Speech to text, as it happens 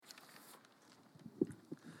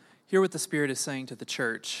Hear what the Spirit is saying to the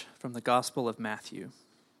church from the Gospel of Matthew.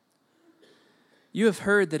 You have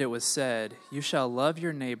heard that it was said, "You shall love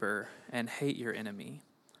your neighbor and hate your enemy."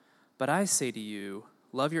 But I say to you,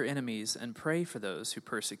 love your enemies and pray for those who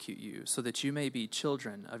persecute you, so that you may be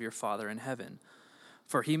children of your Father in heaven.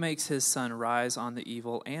 For he makes his sun rise on the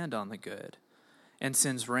evil and on the good, and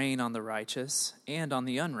sends rain on the righteous and on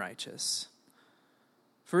the unrighteous.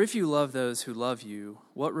 For if you love those who love you,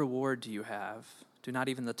 what reward do you have? Do not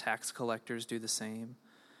even the tax collectors do the same?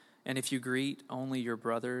 And if you greet only your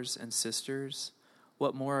brothers and sisters,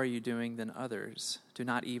 what more are you doing than others? Do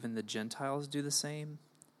not even the Gentiles do the same?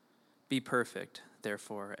 Be perfect,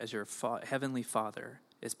 therefore, as your heavenly Father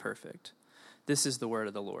is perfect. This is the word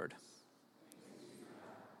of the Lord.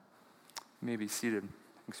 You may be seated.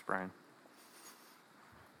 Thanks, Brian.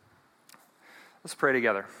 Let's pray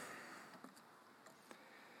together.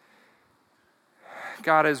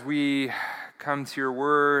 God, as we come to your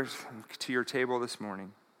word, to your table this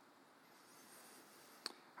morning,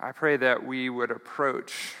 I pray that we would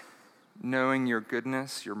approach knowing your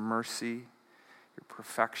goodness, your mercy, your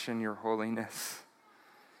perfection, your holiness.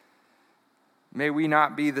 May we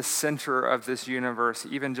not be the center of this universe,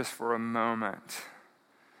 even just for a moment,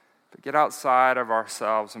 but get outside of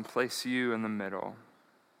ourselves and place you in the middle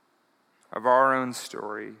of our own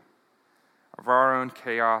story, of our own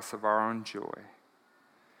chaos, of our own joy.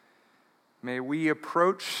 May we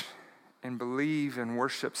approach and believe and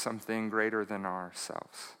worship something greater than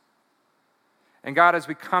ourselves. And God, as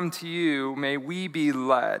we come to you, may we be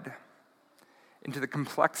led into the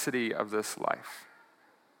complexity of this life.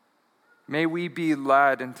 May we be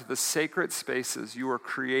led into the sacred spaces you are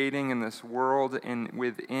creating in this world and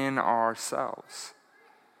within ourselves.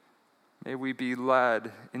 May we be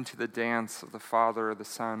led into the dance of the Father, the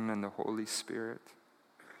Son, and the Holy Spirit,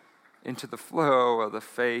 into the flow of the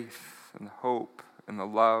faith and the hope and the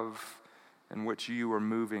love in which you are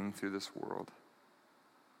moving through this world.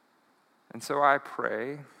 And so I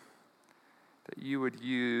pray that you would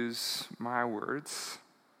use my words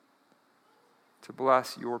to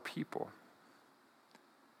bless your people.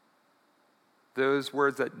 Those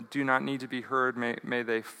words that do not need to be heard, may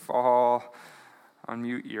they fall on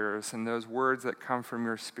mute ears. And those words that come from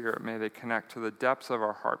your Spirit, may they connect to the depths of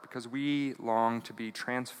our heart, because we long to be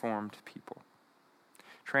transformed people.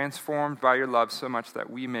 Transformed by your love so much that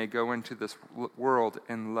we may go into this world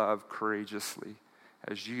and love courageously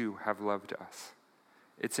as you have loved us.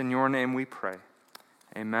 It's in your name we pray.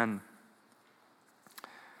 Amen.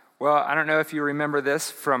 Well, I don't know if you remember this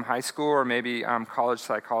from high school or maybe college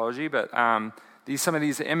psychology, but some of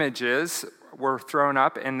these images were thrown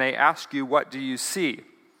up and they ask you, what do you see?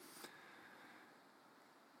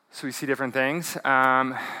 So we see different things.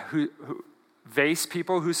 Vase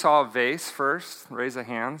people, who saw a vase first? Raise a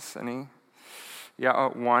hand. Any? Yeah,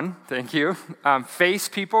 one. Thank you. Face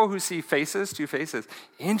people, who see faces? 2 faces.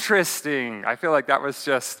 Interesting. I feel like that was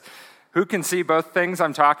just, who can see both things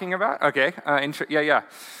I'm talking about? Okay. Yeah.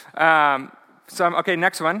 Okay,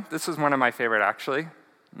 next one. This is one of my favorite, actually.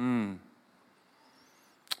 Young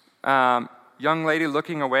lady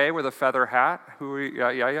looking away with a feather hat.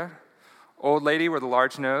 Yeah. Old lady with a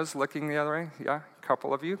large nose looking the other way. Yeah.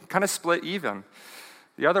 Couple of you, kind of split even.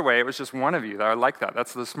 The other way, it was just one of you. I like that.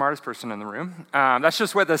 That's the smartest person in the room. That's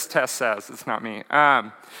just what this test says. It's not me.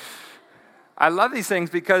 I love these things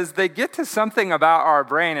because they get to something about our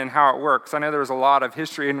brain and how it works. I know there's a lot of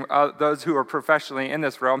history, and those who are professionally in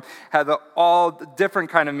this realm have all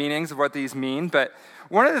different kind of meanings of what these mean. But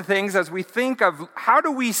one of the things, as we think of how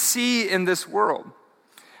do we see in this world,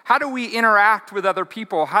 how do we interact with other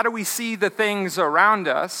people? How do we see the things around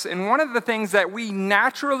us? And one of the things that we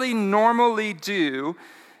naturally, normally do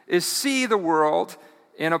is see the world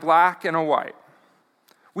in a black and a white.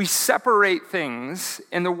 We separate things,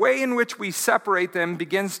 and the way in which we separate them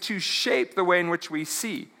begins to shape the way in which we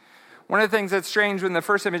see. One of the things that's strange in the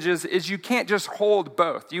first images is you can't just hold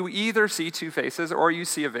both. You either see 2 faces, or you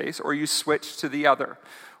see a vase, or you switch to the other.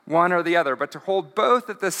 One or the other, but to hold both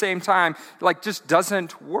at the same time, just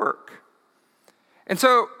doesn't work. And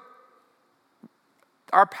so,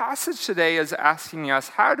 our passage today is asking us,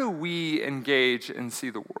 how do we engage and see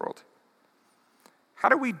the world? How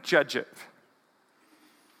do we judge it?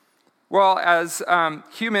 Well, as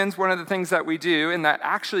humans, one of the things that we do, and that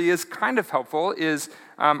actually is kind of helpful, is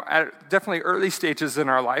at definitely early stages in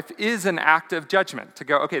our life, is an act of judgment. To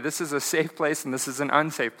go, okay, this is a safe place and this is an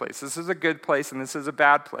unsafe place. This is a good place and this is a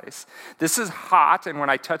bad place. This is hot, and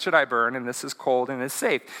when I touch it, I burn, and this is cold and is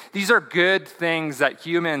safe. These are good things that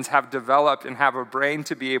humans have developed and have a brain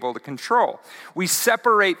to be able to control. We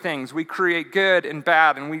separate things. We create good and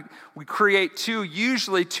bad, and we create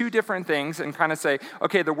usually two different things and kind of say,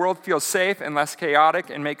 okay, the world feels safe and less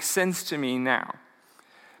chaotic and makes sense to me now.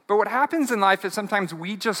 But what happens in life is sometimes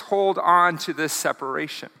we just hold on to this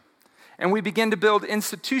separation. And we begin to build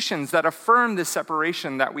institutions that affirm this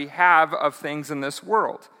separation that we have of things in this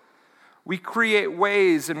world. We create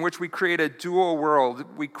ways in which we create a dual world.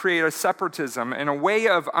 We create a separatism and a way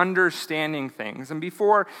of understanding things. And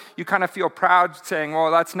before you kind of feel proud saying,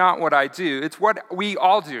 well, that's not what I do, it's what we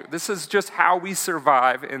all do. This is just how we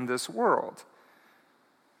survive in this world.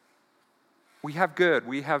 We have good,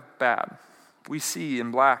 we have bad. We see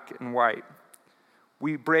in black and white.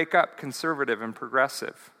 We break up conservative and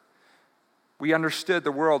progressive. We understood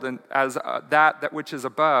the world as that which is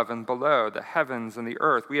above and below, the heavens and the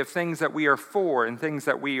earth. We have things that we are for and things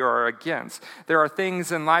that we are against. There are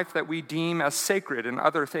things in life that we deem as sacred and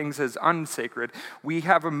other things as unsacred. We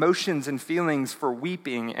have emotions and feelings for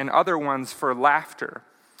weeping and other ones for laughter.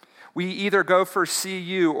 We either go for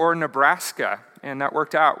CU or Nebraska, and that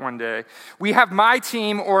worked out one day. We have my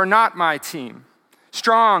team or not my team.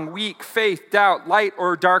 Strong, weak, faith, doubt, light,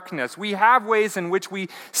 or darkness. We have ways in which we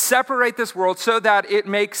separate this world so that it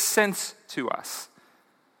makes sense to us.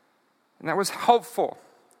 And that was helpful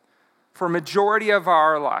for a majority of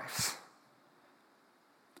our lives.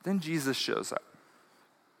 But then Jesus shows up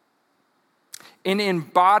and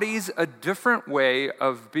embodies a different way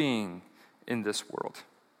of being in this world.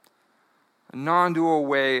 A non-dual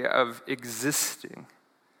way of existing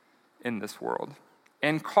in this world,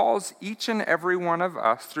 and calls each and every one of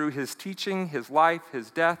us through his teaching, his life,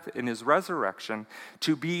 his death, and his resurrection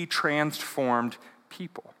to be transformed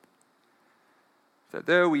people. That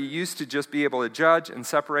though we used to just be able to judge and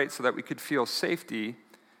separate so that we could feel safety,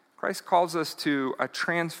 Christ calls us to a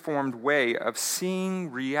transformed way of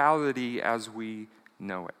seeing reality as we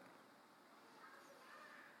know it.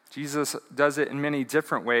 Jesus does it in many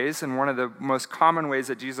different ways, and one of the most common ways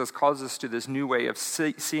that Jesus calls us to this new way of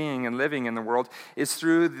seeing and living in the world is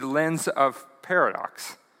through the lens of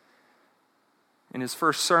paradox. In his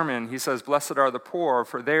first sermon, he says, "Blessed are the poor,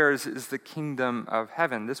 for theirs is the kingdom of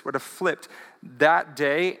heaven." This would have flipped that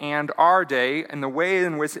day and our day, and the way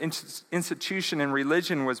in which institution and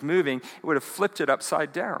religion was moving, it would have flipped it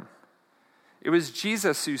upside down. It was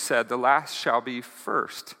Jesus who said, "The last shall be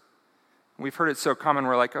first." We've heard it so common,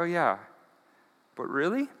 we're like, oh yeah, but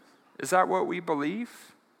really? Is that what we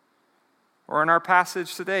believe? Or in our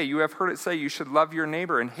passage today, you have heard it say you should love your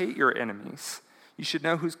neighbor and hate your enemies. You should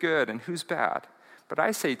know who's good and who's bad. But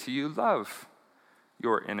I say to you, love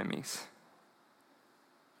your enemies.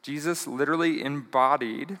 Jesus literally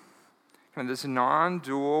embodied kind of this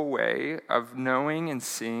non-dual way of knowing and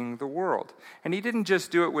seeing the world. And he didn't just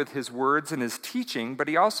do it with his words and his teaching, but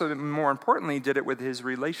he also, more importantly, did it with his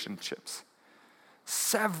relationships.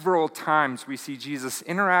 Several times we see Jesus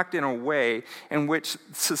interact in a way in which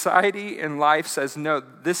society and life says, no,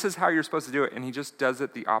 this is how you're supposed to do it, and he just does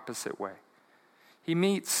it the opposite way. He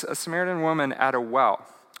meets a Samaritan woman at a well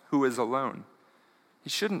who is alone. He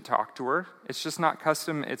shouldn't talk to her. It's just not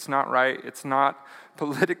custom. It's not right. It's not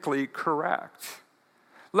politically correct.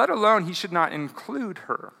 Let alone he should not include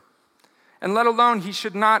her. And let alone he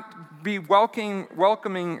should not be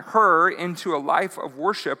welcoming her into a life of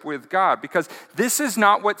worship with God, because this is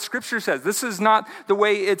not what Scripture says. This is not the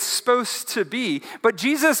way it's supposed to be. But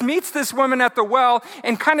Jesus meets this woman at the well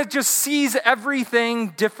and kind of just sees everything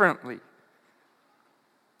differently.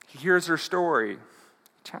 He hears her story,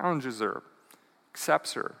 challenges her,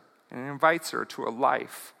 accepts her, and invites her to a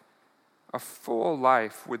life, a full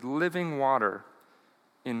life with living water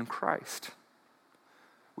in Christ.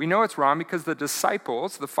 We know it's wrong because the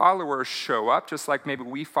disciples, the followers, show up, just like maybe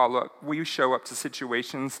we show up to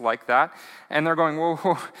situations like that, and they're going,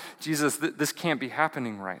 whoa, Jesus, this can't be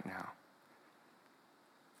happening right now.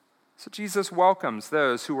 So Jesus welcomes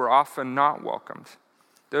those who were often not welcomed,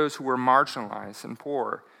 those who were marginalized and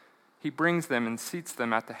poor. He brings them and seats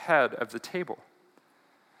them at the head of the table.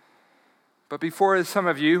 But before some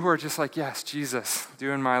of you who are just like, yes, Jesus,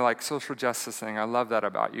 doing my social justice thing, I love that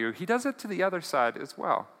about you, he does it to the other side as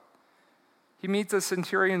well. He meets a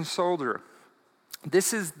centurion soldier.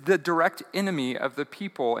 This is the direct enemy of the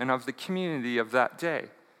people and of the community of that day.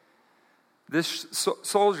 This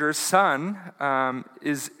soldier's son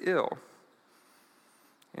is ill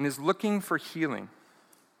and is looking for healing.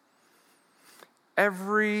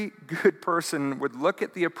 every good person would look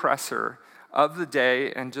at the oppressor of the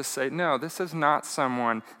day and just say, no, this is not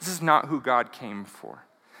who God came for.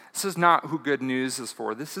 This is not who good news is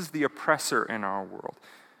for. This is the oppressor in our world.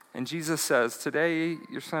 And Jesus says, today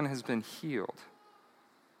your son has been healed.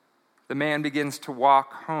 The man begins to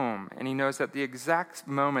walk home, and he knows that the exact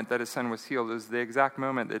moment that his son was healed is the exact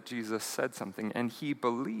moment that Jesus said something, and he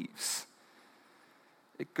believes.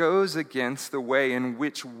 It goes against the way in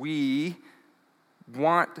which we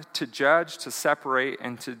want to judge, to separate,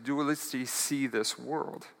 and to dualistically see this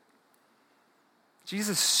world.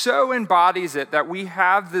 Jesus so embodies it that we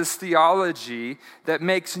have this theology that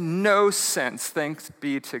makes no sense, thanks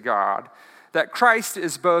be to God, that Christ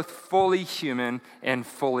is both fully human and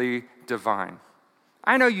fully divine.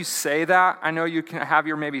 I know you say that. I know you can have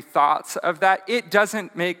your maybe thoughts of that. It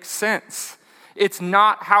doesn't make sense. It's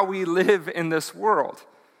not how we live in this world.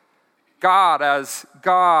 God as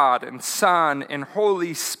God and Son and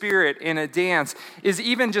Holy Spirit in a dance is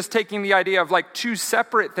even just taking the idea of like two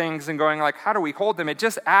separate things and going like, how do we hold them? It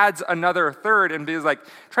just adds another third and be like,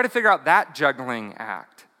 try to figure out that juggling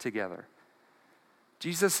act together.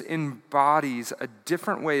 Jesus embodies a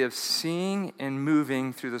different way of seeing and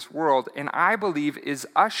moving through this world, and I believe is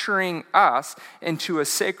ushering us into a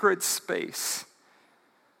sacred space,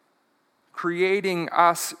 creating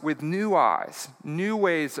us with new eyes, new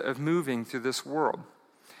ways of moving through this world.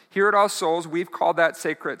 Here at All Souls, we've called that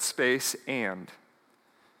sacred space and.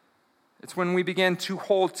 It's when we begin to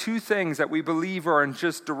hold two things that we believe are in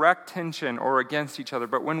just direct tension or against each other,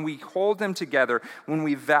 but when we hold them together, when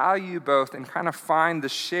we value both and kind of find the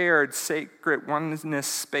shared sacred oneness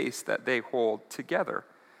space that they hold together.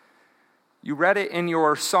 You read it in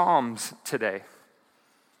your Psalms today.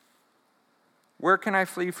 Where can I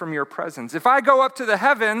flee from your presence? If I go up to the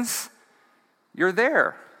heavens, you're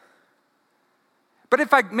there. But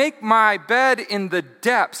if I make my bed in the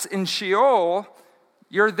depths, in Sheol,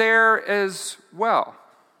 you're there as well.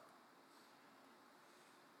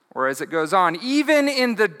 Or as it goes on, even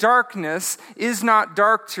in the darkness is not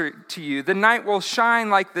dark to you. The night will shine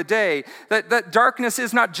like the day. That darkness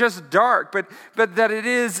is not just dark, but that it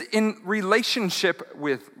is in relationship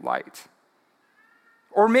with light.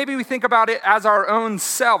 Or maybe we think about it as our own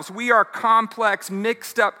selves. We are complex,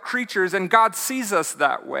 mixed up creatures, and God sees us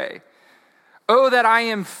that way. Oh, that I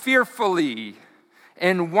am fearfully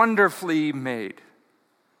and wonderfully made.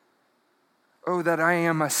 Oh, that I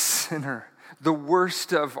am a sinner, the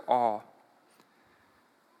worst of all,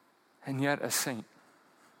 and yet a saint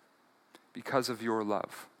because of your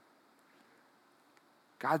love.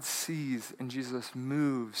 God sees and Jesus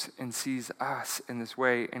moves and sees us in this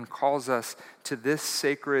way and calls us to this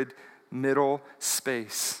sacred middle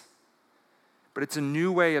space. But it's a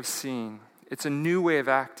new way of seeing. It's a new way of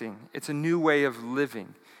acting. It's a new way of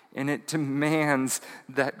living. And it demands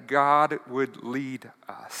that God would lead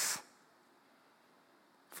us.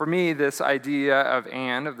 For me, this idea of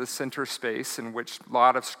the center space in which a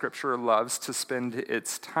lot of Scripture loves to spend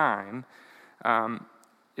its time,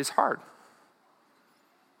 is hard.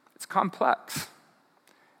 It's complex.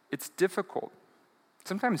 It's difficult.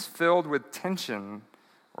 Sometimes filled with tension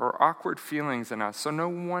or awkward feelings in us. So no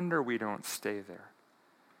wonder we don't stay there.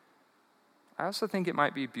 I also think it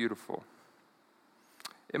might be beautiful.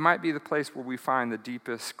 It might be the place where we find the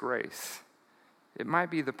deepest grace. It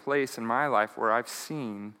might be the place in my life where I've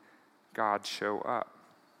seen God show up.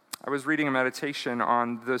 I was reading a meditation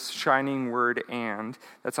on this shining word and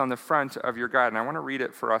that's on the front of your guide, and I want to read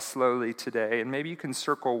it for us slowly today, and maybe you can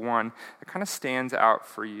circle one that kind of stands out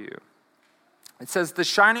for you. It says, the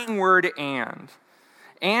shining word and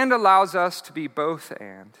allows us to be both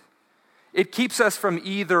and. It keeps us from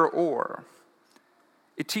either or.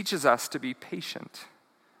 It teaches us to be patient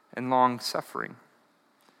and long-suffering,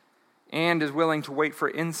 and is willing to wait for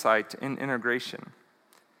insight and integration.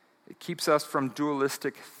 It keeps us from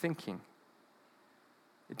dualistic thinking.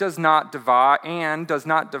 It does not divide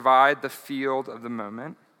the field of the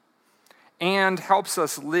moment, and helps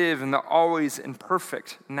us live in the always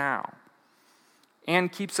imperfect now,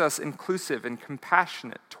 and keeps us inclusive and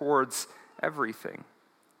compassionate towards everything,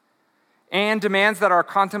 and demands that our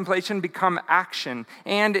contemplation become action,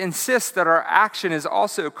 and insists that our action is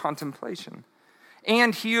also contemplation,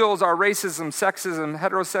 and heals our racism, sexism,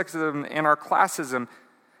 heterosexism, and our classism,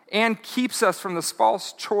 and keeps us from the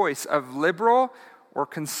false choice of liberal or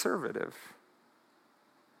conservative,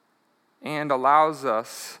 and allows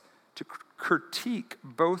us to critique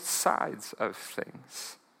both sides of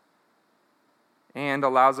things, and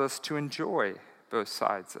allows us to enjoy both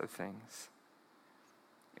sides of things,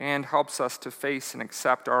 and helps us to face and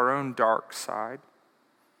accept our own dark side,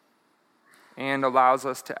 and allows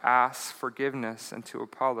us to ask forgiveness and to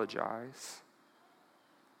apologize,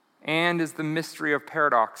 and is the mystery of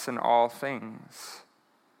paradox in all things,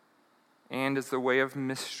 and is the way of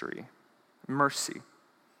mystery, mercy,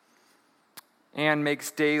 and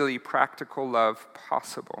makes daily practical love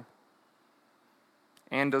possible,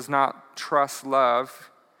 and does not trust love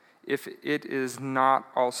if it is not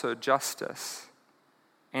also justice,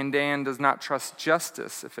 and does not trust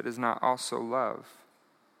justice if it is not also love,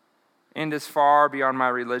 and is far beyond my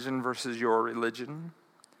religion versus your religion,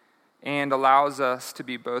 and allows us to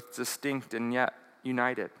be both distinct and yet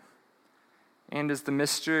united, and is the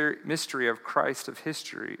mystery of Christ of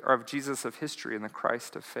history, or of Jesus of history and the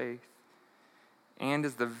Christ of faith, and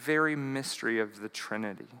is the very mystery of the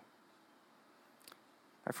Trinity.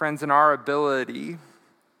 My friends, in our ability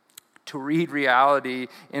to read reality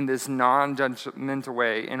in this non-judgmental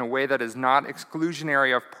way, in a way that is not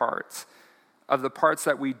exclusionary of the parts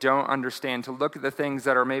that we don't understand, to look at the things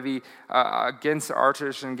that are maybe against our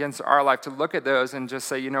tradition, against our life, to look at those and just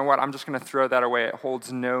say, you know what, I'm just going to throw that away. It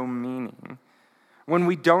holds no meaning. When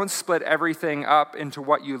we don't split everything up into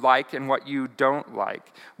what you like and what you don't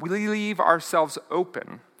like, we leave ourselves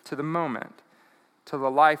open to the moment, to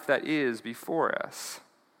the life that is before us.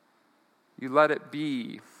 You let it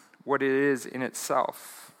be what it is in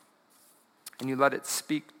itself, and you let it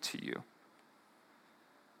speak to you,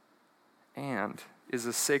 and is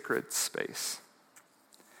a sacred space.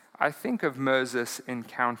 I think of Moses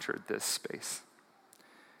encountered this space.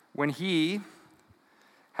 When he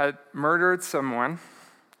had murdered someone,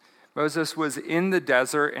 Moses was in the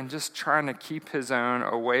desert and just trying to keep his own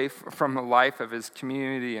away from the life of his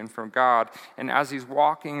community and from God. And as he's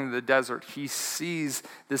walking in the desert, he sees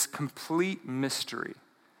this complete mystery,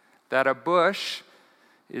 that a bush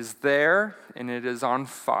is there and it is on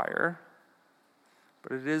fire,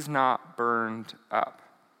 but it is not burned up.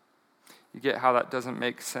 You get how that doesn't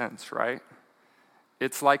make sense, right?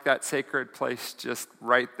 It's like that sacred place just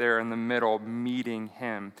right there in the middle, meeting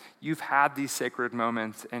him. You've had these sacred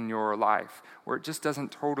moments in your life where it just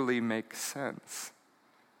doesn't totally make sense.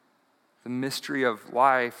 The mystery of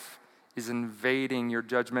life is invading your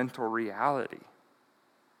judgmental reality.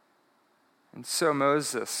 And so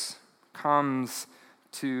Moses comes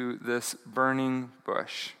to this burning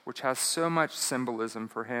bush, which has so much symbolism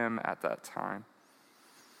for him at that time.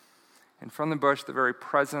 And from the bush, the very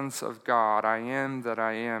presence of God, I am that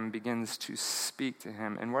I am, begins to speak to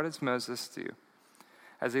him. And what does Moses do?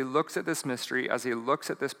 As he looks at this mystery, as he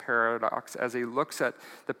looks at this paradox, as he looks at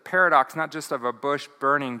the paradox, not just of a bush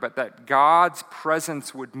burning, but that God's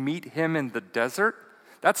presence would meet him in the desert,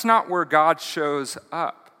 that's not where God shows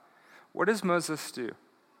up. What does Moses do?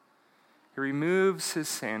 He removes his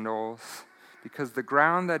sandals because the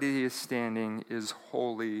ground that he is standing is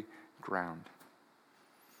holy ground,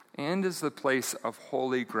 and is the place of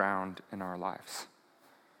holy ground in our lives.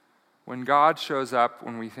 When God shows up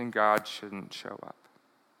when we think God shouldn't show up.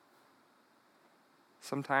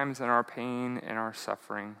 Sometimes in our pain and our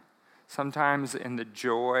suffering, sometimes in the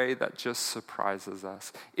joy that just surprises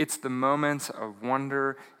us. It's the moments of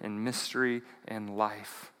wonder and mystery and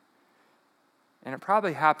life. And it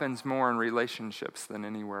probably happens more in relationships than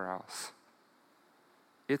anywhere else.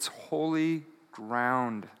 It's holy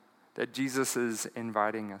ground that Jesus is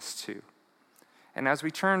inviting us to. And as we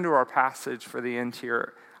turn to our passage for the end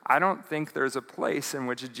here, I don't think there's a place in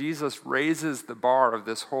which Jesus raises the bar of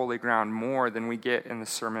this holy ground more than we get in the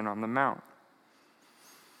Sermon on the Mount.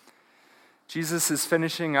 Jesus is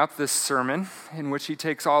finishing up this sermon in which he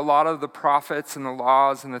takes a lot of the prophets and the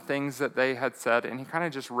laws and the things that they had said, and he kind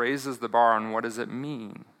of just raises the bar on what does it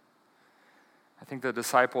mean. I think the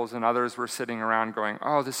disciples and others were sitting around going,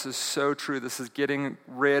 oh, this is so true. This is getting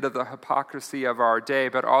rid of the hypocrisy of our day,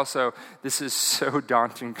 but also this is so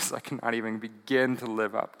daunting because I cannot even begin to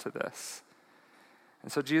live up to this.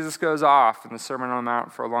 And so Jesus goes off in the Sermon on the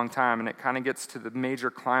Mount for a long time, and it kind of gets to the major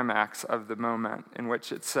climax of the moment in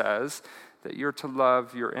which it says that you're to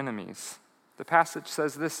love your enemies. The passage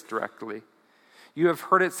says this directly. You have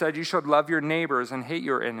heard it said you should love your neighbors and hate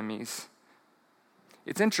your enemies.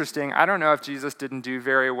 It's interesting. I don't know if Jesus didn't do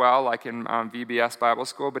very well, like in VBS Bible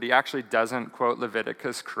School, but he actually doesn't quote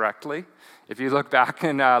Leviticus correctly. If you look back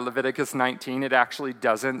in Leviticus 19, it actually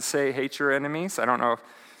doesn't say hate your enemies. I don't know if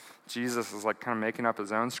Jesus is like kind of making up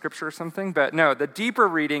his own scripture or something. But no, the deeper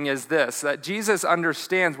reading is this, that Jesus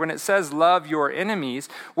understands when it says love your enemies,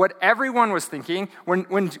 what everyone was thinking, when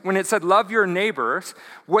it said love your neighbors,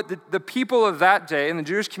 what the people of that day and the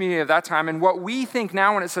Jewish community of that time, and what we think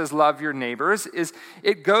now when it says love your neighbors, is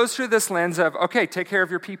it goes through this lens of, okay, take care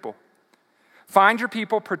of your people. Find your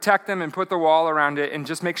people, protect them, and put the wall around it, and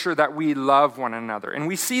just make sure that we love one another. And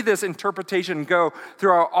we see this interpretation go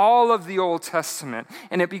throughout all of the Old Testament.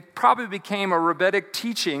 And it probably became a rabbinic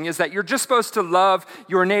teaching, is that you're just supposed to love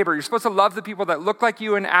your neighbor. You're supposed to love the people that look like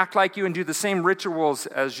you and act like you and do the same rituals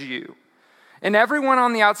as you. And everyone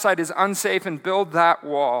on the outside is unsafe, and build that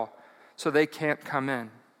wall so they can't come in.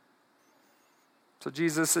 So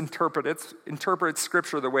Jesus interprets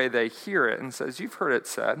Scripture the way they hear it and says, you've heard it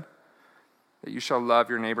said, that you shall love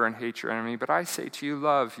your neighbor and hate your enemy. But I say to you,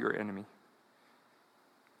 love your enemy.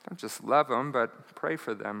 Don't just love them, but pray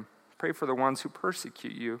for them. Pray for the ones who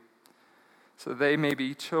persecute you, so they may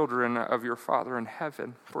be children of your Father in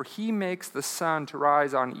heaven. For he makes the sun to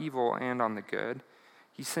rise on evil and on the good.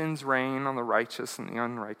 He sends rain on the righteous and the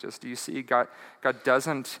unrighteous. Do you see? God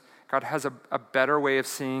has a better way of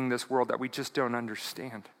seeing this world that we just don't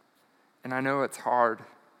understand. And I know it's hard,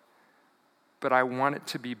 but I want it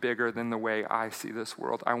to be bigger than the way I see this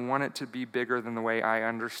world. I want it to be bigger than the way I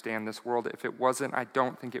understand this world. If it wasn't, I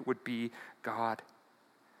don't think it would be God.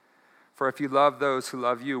 For if you love those who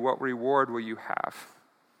love you, what reward will you have?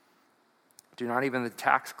 Do not even the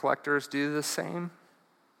tax collectors do the same?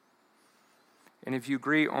 And if you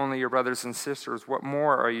greet only your brothers and sisters, what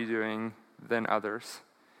more are you doing than others?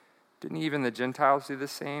 Didn't even the Gentiles do the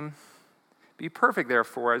same? Be perfect,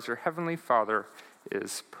 therefore, as your heavenly Father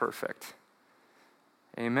is perfect.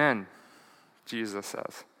 Amen, Jesus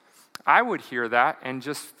says. I would hear that and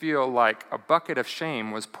just feel like a bucket of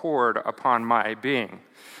shame was poured upon my being,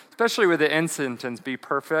 especially with the end sentence, be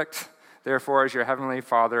perfect, therefore as your heavenly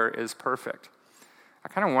Father is perfect. I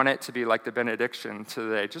kind of want it to be like the benediction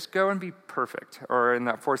today. Just go and be perfect. Or in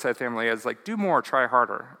that Forsyth family, it's like, do more, try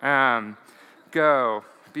harder. Go,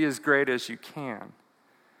 be as great as you can.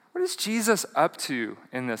 What is Jesus up to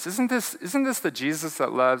in this? Isn't this the Jesus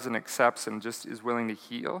that loves and accepts and just is willing to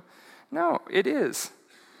heal? No, it is.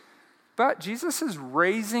 But Jesus is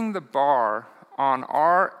raising the bar on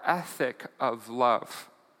our ethic of love.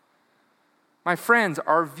 My friends,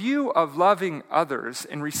 our view of loving others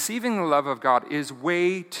and receiving the love of God is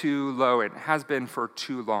way too low. It has been for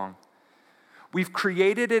too long. We've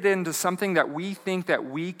created it into something that we think that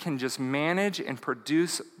we can just manage and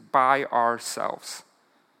produce by ourselves.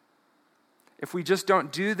 If we just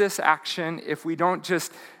don't do this action, if we don't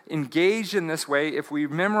just engage in this way, if we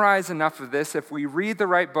memorize enough of this, if we read the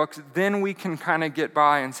right books, then we can kind of get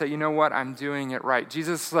by and say, you know what, I'm doing it right.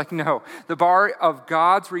 Jesus is like, no, the bar of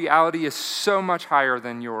God's reality is so much higher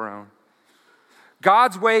than your own.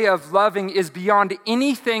 God's way of loving is beyond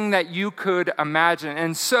anything that you could imagine.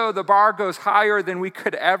 And so the bar goes higher than we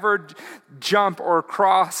could ever jump or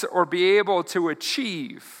cross or be able to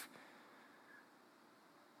achieve.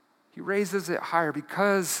 He raises it higher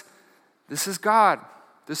because this is God.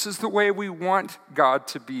 This is the way we want God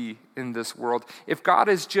to be in this world. If God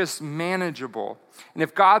is just manageable, and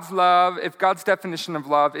if God's definition of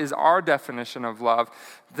love is our definition of love,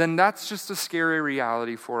 then that's just a scary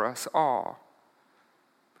reality for us all.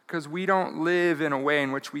 Because we don't live in a way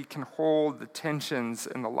in which we can hold the tensions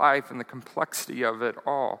in the life and the complexity of it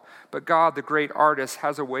all. But God, the great artist,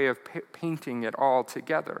 has a way of painting it all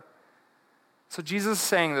together. So Jesus is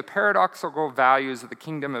saying the paradoxical values of the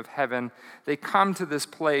kingdom of heaven, they come to this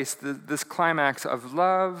place, this climax of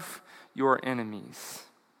love your enemies.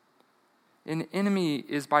 An enemy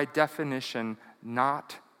is by definition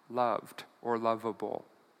not loved or lovable.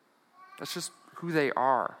 That's just who they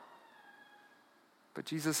are. But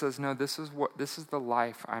Jesus says, no, this is the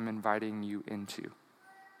life I'm inviting you into.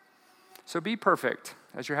 So be perfect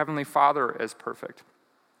as your heavenly Father is perfect.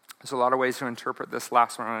 There's a lot of ways to interpret this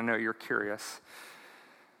last one, and I know you're curious.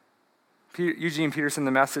 Eugene Peterson,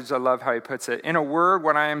 The Message, I love how he puts it. In a word,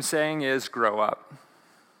 what I am saying is grow up.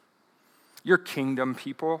 You're kingdom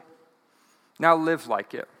people. Now live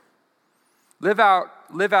like it. Live out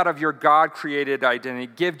of your God-created identity.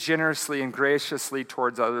 Give generously and graciously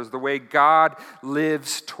towards others, the way God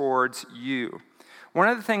lives towards you. One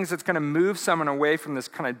of the things that's going to move someone away from this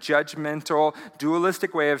kind of judgmental,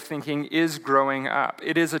 dualistic way of thinking is growing up.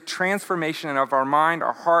 It is a transformation of our mind,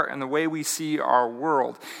 our heart, and the way we see our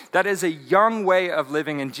world. That is a young way of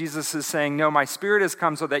living, and Jesus is saying, no, my Spirit has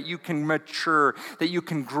come so that you can mature, that you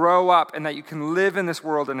can grow up, and that you can live in this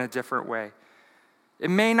world in a different way. It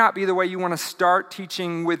may not be the way you want to start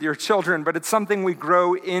teaching with your children, but it's something we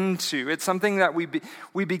grow into. It's something that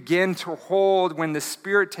we begin to hold when the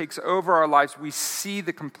Spirit takes over our lives. We see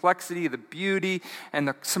the complexity, the beauty, and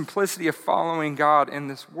the simplicity of following God in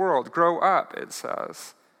this world. Grow up, it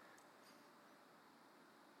says.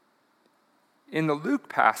 In the Luke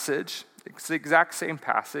passage, it's the exact same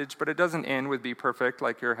passage, but it doesn't end with be perfect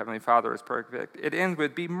like your heavenly Father is perfect. It ends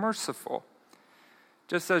with be merciful.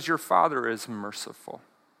 just as your Father is merciful.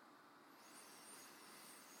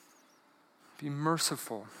 Be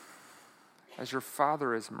merciful as your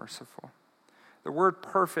Father is merciful. The word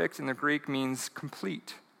perfect in the Greek means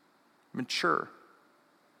complete, mature,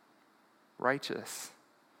 righteous.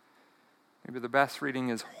 Maybe the best reading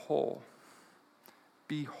is whole.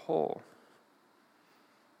 Be whole.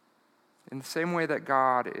 In the same way that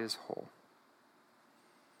God is whole.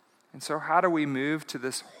 And so how do we move to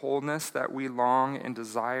this wholeness that we long and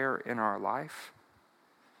desire in our life?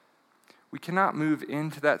 We cannot move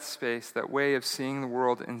into that space, that way of seeing the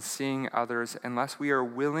world and seeing others, unless we are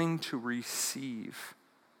willing to receive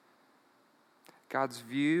God's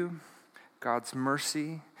view, God's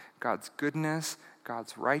mercy, God's goodness,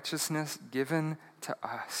 God's righteousness given to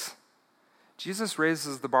us. Jesus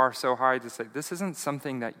raises the bar so high to say, this isn't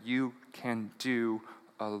something that you can do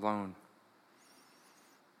alone.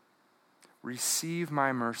 Receive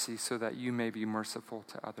my mercy so that you may be merciful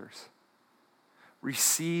to others.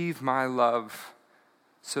 Receive my love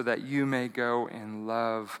so that you may go and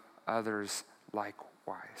love others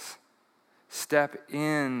likewise. Step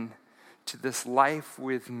in to this life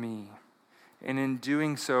with me. And in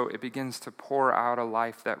doing so, it begins to pour out a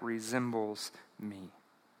life that resembles me.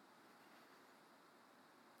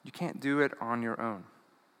 You can't do it on your own.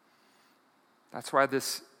 That's why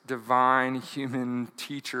this divine human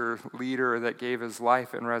teacher, leader that gave his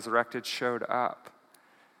life and resurrected showed up.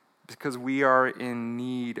 Because we are in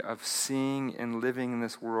need of seeing and living in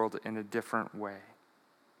this world in a different way.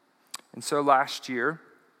 And so last year,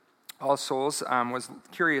 All Souls was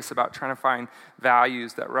curious about trying to find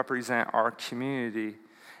values that represent our community.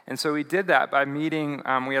 And so we did that by meeting.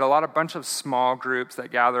 We had a bunch of small groups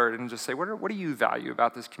that gathered and just say, what do you value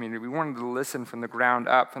about this community? We wanted to listen from the ground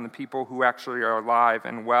up, from the people who actually are alive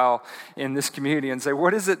and well in this community, and say,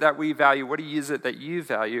 what is it that we value? What is it that you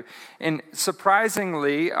value? And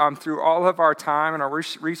surprisingly, through all of our time and our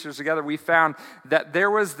research together, we found that there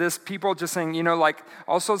was this people just saying,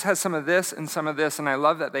 All Souls has some of this, and I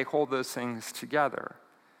love that they hold those things together.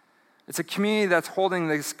 It's a community that's holding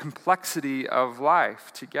this complexity of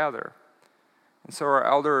life together. And so our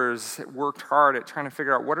elders worked hard at trying to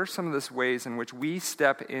figure out what are some of these ways in which we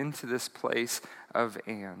step into this place of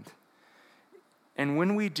and. And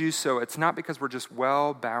when we do so, it's not because we're just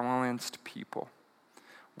well-balanced people.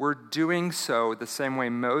 We're doing so the same way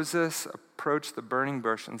Moses approached the burning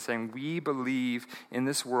bush and saying, we believe in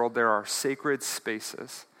this world there are sacred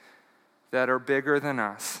spaces that are bigger than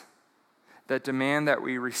us, that demand that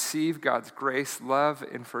we receive God's grace, love,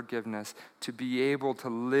 and forgiveness to be able to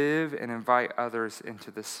live and invite others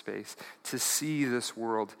into this space, to see this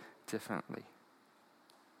world differently.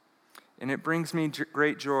 And it brings me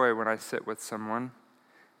great joy when I sit with someone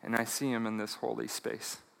and I see him in this holy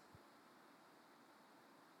space.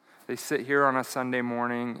 They sit here on a Sunday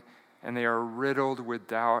morning and they are riddled with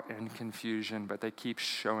doubt and confusion, but they keep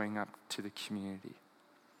showing up to the community.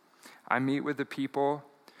 I meet with the people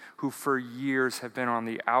who for years have been on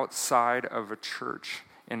the outside of a church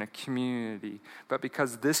in a community. But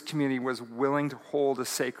because this community was willing to hold a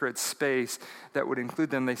sacred space that would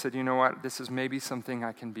include them, they said, you know what, this is maybe something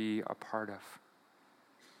I can be a part of.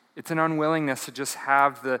 It's an unwillingness to just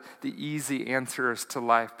have the easy answers to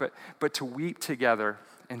life, but to weep together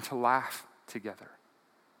and to laugh together.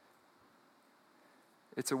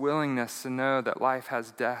 It's a willingness to know that life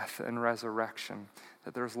has death and resurrection,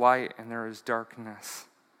 that there's light and there is darkness.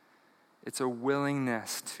 It's a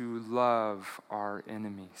willingness to love our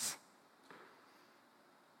enemies.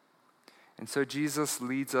 And so Jesus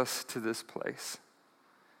leads us to this place.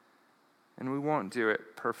 And we won't do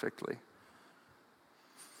it perfectly.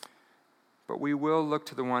 But we will look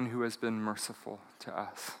to the one who has been merciful to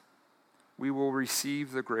us. We will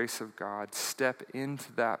receive the grace of God, step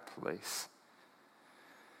into that place,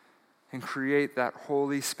 and create that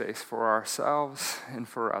holy space for ourselves and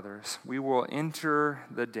for others. We will enter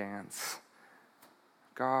the dance,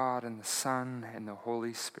 God and the Son and the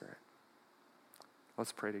Holy Spirit.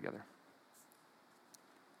 Let's pray together.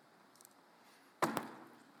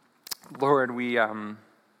 Lord, we come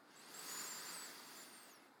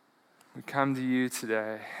to you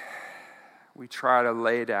today. We try to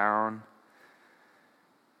lay down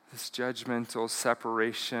this judgmental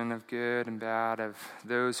separation of good and bad, of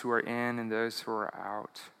those who are in and those who are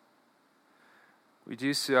out. We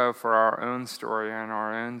do so for our own story and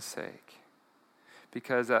our own sake,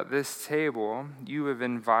 because at this table, you have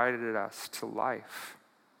invited us to life.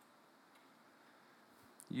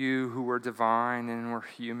 You who were divine and were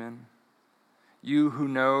human. You who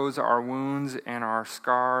knows our wounds and our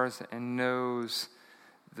scars and knows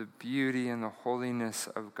the beauty and the holiness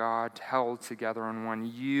of God held together in one.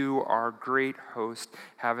 You, our great host,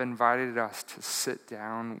 have invited us to sit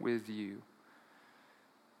down with you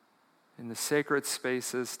in the sacred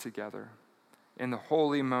spaces together, in the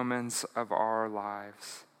holy moments of our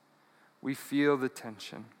lives. We feel the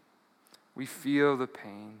tension. We feel the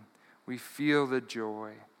pain. We feel the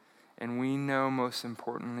joy. And we know, most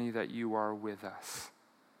importantly, that you are with us.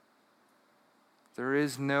 There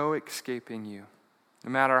is no escaping you.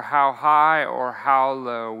 No matter how high or how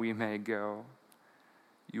low we may go,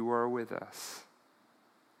 you are with us.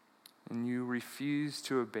 And you refuse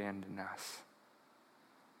to abandon us.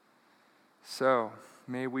 So,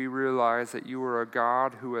 may we realize that you are a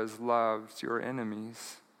God who has loved your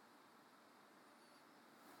enemies.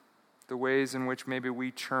 The ways in which maybe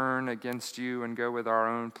we turn against you and go with our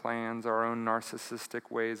own plans, our own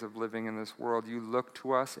narcissistic ways of living in this world, you look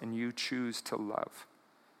to us and you choose to love.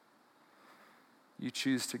 You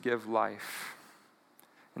choose to give life.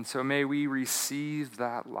 And so may we receive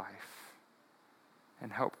that life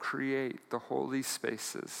and help create the holy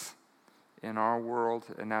spaces in our world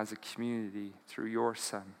and as a community through your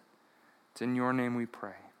Son. It's in your name we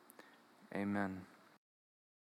pray. Amen.